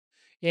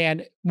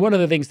And one of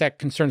the things that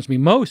concerns me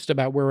most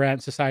about where we're at in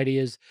society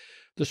is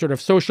the sort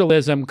of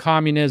socialism,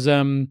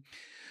 communism,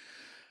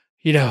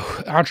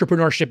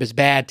 entrepreneurship is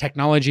bad,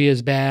 technology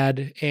is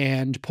bad,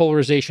 and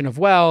polarization of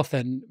wealth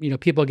and,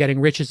 people getting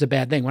rich is a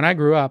bad thing. When I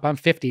grew up, I'm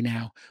 50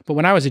 now, but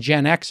when I was a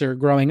Gen Xer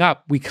growing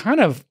up, we kind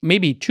of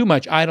maybe too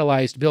much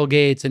idolized Bill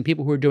Gates and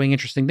people who are doing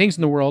interesting things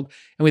in the world,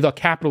 and we thought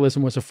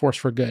capitalism was a force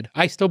for good.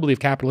 I still believe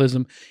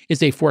capitalism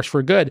is a force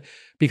for good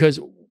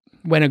because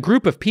when a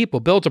group of people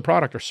builds a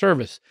product or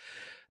service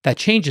that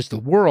changes the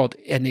world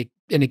and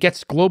it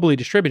gets globally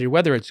distributed,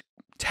 whether it's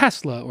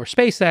Tesla or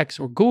SpaceX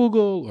or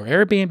Google or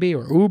Airbnb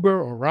or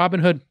Uber or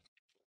Robinhood,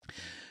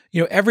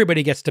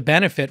 everybody gets to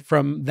benefit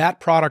from that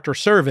product or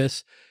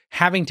service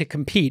having to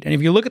compete. And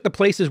if you look at the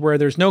places where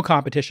there's no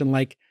competition,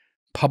 like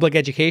public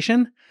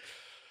education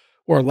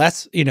or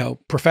less,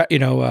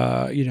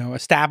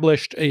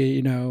 established,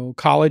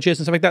 colleges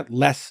and stuff like that,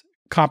 less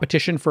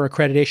competition for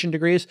accreditation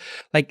degrees,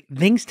 like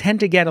things tend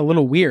to get a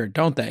little weird,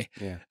 don't they?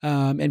 Yeah.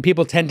 And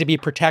people tend to be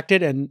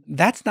protected, and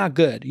that's not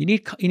good. You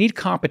need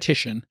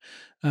competition.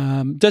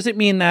 Doesn't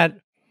mean that,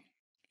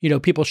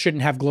 people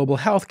shouldn't have global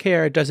health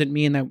care. It doesn't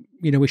mean that,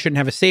 we shouldn't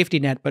have a safety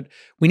net, but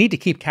we need to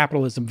keep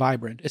capitalism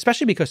vibrant,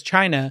 especially because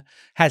China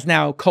has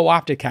now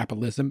co-opted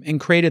capitalism and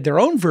created their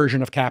own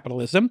version of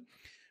capitalism,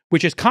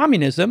 which is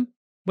communism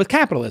with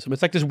capitalism.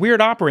 It's like this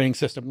weird operating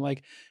system.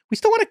 Like, we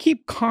still want to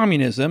keep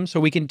communism so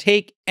we can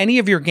take any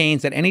of your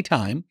gains at any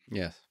time.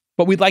 Yes.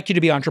 But we'd like you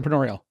to be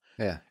entrepreneurial.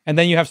 Yeah. And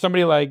then you have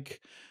somebody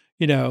like,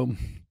 the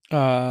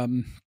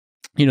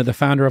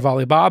founder of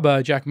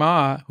Alibaba, Jack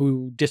Ma,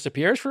 who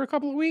disappears for a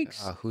couple of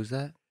weeks. Who's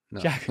that? No,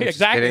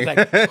 exactly.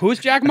 It's like, who's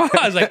Jack Ma?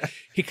 It's like,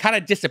 he kind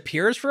of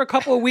disappears for a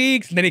couple of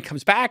weeks, and then he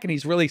comes back and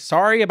he's really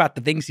sorry about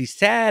the things he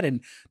said,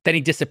 and then he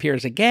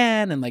disappears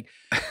again. And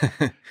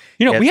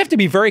we have to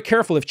be very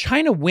careful. If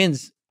China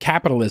wins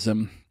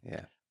capitalism,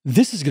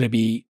 this is going to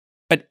be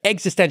an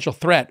existential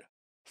threat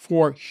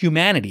for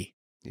humanity.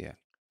 Yeah.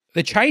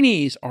 The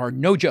Chinese are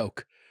no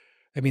joke.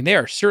 I mean, they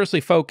are seriously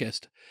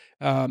focused,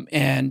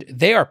 and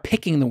they are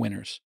picking the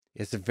winners.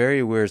 It's a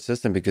very weird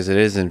system because it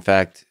is, in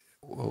fact,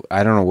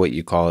 I don't know what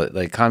you call it.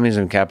 Like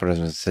communism and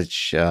capitalism is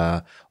such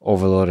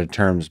overloaded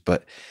terms,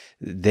 but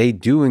they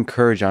do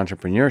encourage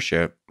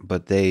entrepreneurship,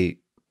 but they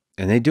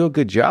do a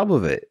good job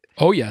of it.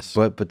 Oh, yes.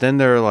 But then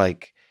they're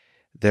like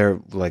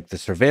the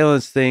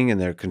surveillance thing,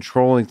 and they're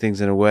controlling things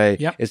in a way.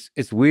 Yep.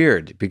 It's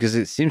weird because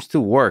it seems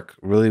to work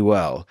really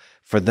well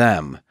for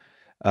them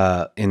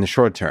in the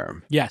short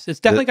term. Yes, it's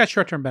definitely got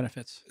short-term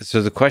benefits.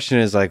 So the question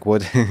is like,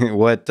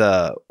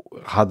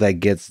 how that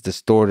gets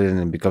distorted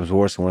and becomes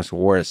worse and worse and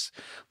worse,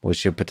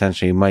 which it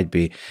potentially might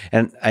be.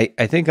 And I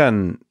think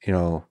on,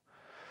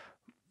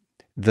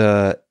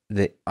 the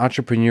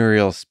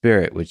entrepreneurial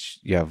spirit, which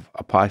you have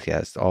a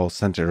podcast all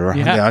centered around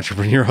the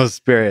entrepreneurial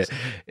spirit,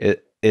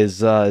 it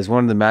is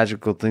one of the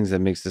magical things that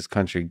makes this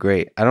country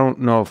great. I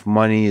don't know if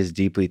money is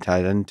deeply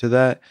tied into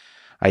that.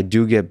 I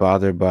do get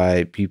bothered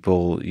by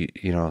people,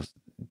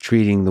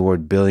 treating the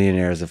word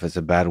billionaire as if it's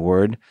a bad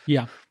word.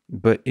 Yeah.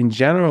 But in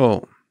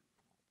general,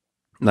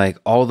 like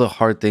all the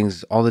hard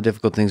things, all the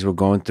difficult things we're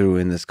going through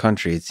in this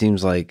country, it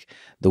seems like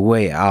the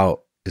way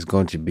out is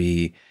going to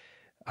be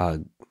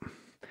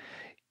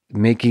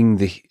making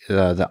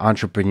the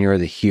entrepreneur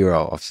the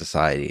hero of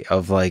society,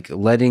 of like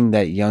letting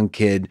that young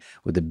kid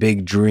with a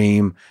big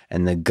dream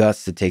and the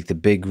guts to take the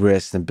big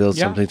risks and build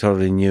something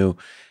totally new,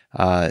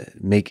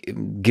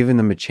 giving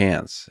them a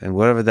chance, and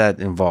whatever that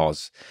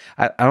involves.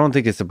 I don't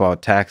think it's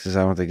about taxes.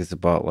 I don't think it's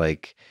about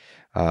like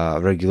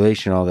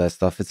regulation, all that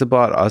stuff. It's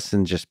about us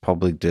in just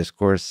public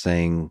discourse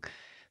saying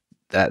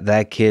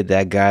that kid,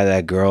 that guy,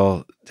 that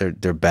girl, they're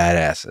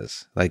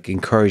badasses. Like,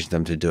 encourage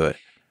them to do it.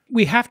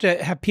 We have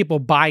to have people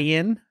buy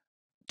in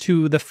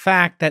to the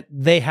fact that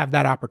they have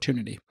that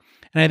opportunity.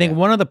 And I think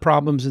one of the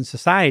problems in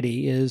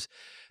society is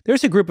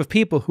there's a group of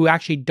people who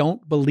actually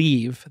don't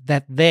believe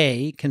that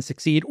they can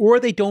succeed, or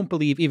they don't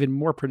believe, even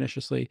more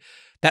perniciously,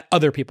 that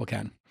other people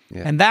can.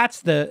 Yeah. And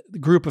that's the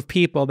group of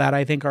people that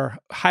I think are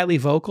highly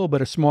vocal,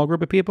 but a small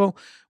group of people,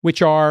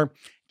 which are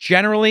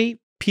generally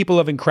people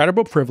of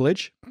incredible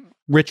privilege,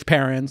 rich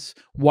parents,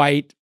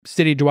 white,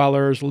 city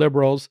dwellers,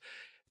 liberals.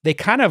 They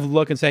kind of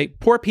look and say,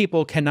 poor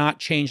people cannot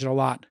change it a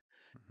lot.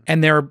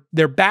 And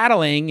they're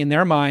battling in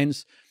their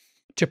minds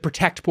to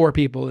protect poor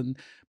people.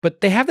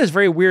 But they have this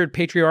very weird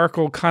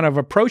patriarchal kind of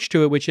approach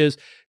to it, which is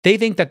they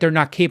think that they're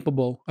not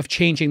capable of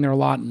changing their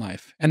lot in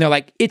life. And they're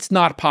like, it's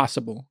not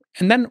possible.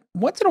 And then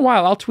once in a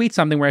while, I'll tweet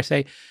something where I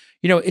say,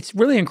 it's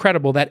really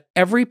incredible that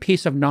every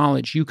piece of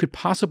knowledge you could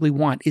possibly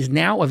want is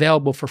now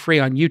available for free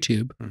on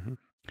YouTube. Mm-hmm.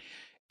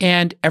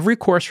 And every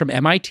course from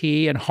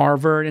MIT and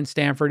Harvard and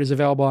Stanford is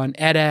available on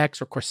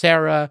edX or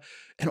Coursera.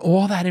 And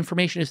all that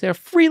information is there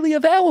freely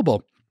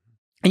available.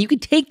 And you can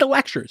take the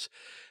lectures.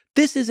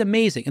 This is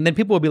amazing. And then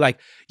people will be like,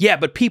 yeah,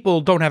 but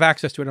people don't have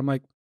access to it. I'm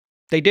like,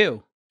 they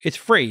do. It's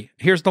free.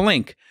 Here's the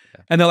link.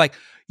 Yeah. And they're like,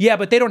 yeah,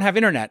 but they don't have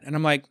internet. And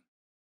I'm like,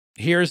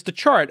 here's the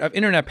chart of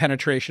internet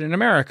penetration in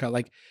America.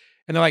 And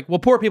they're like, well,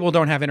 poor people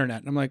don't have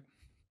internet. And I'm like,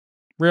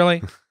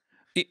 really?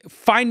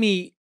 Find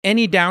me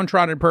any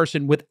downtrodden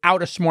person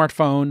without a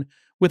smartphone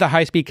with a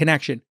high-speed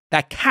connection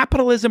that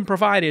capitalism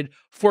provided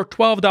for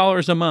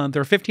 $12 a month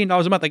or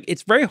 $15 a month. Like,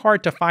 it's very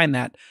hard to find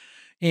that.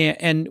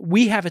 And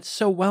we have it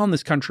so well in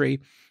this country,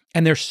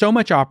 and there's so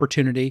much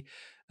opportunity.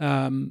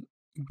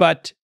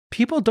 But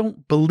people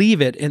don't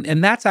believe it.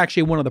 And that's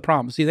actually one of the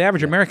problems. See, the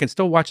average American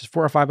still watches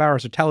 4 or 5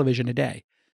 hours of television a day.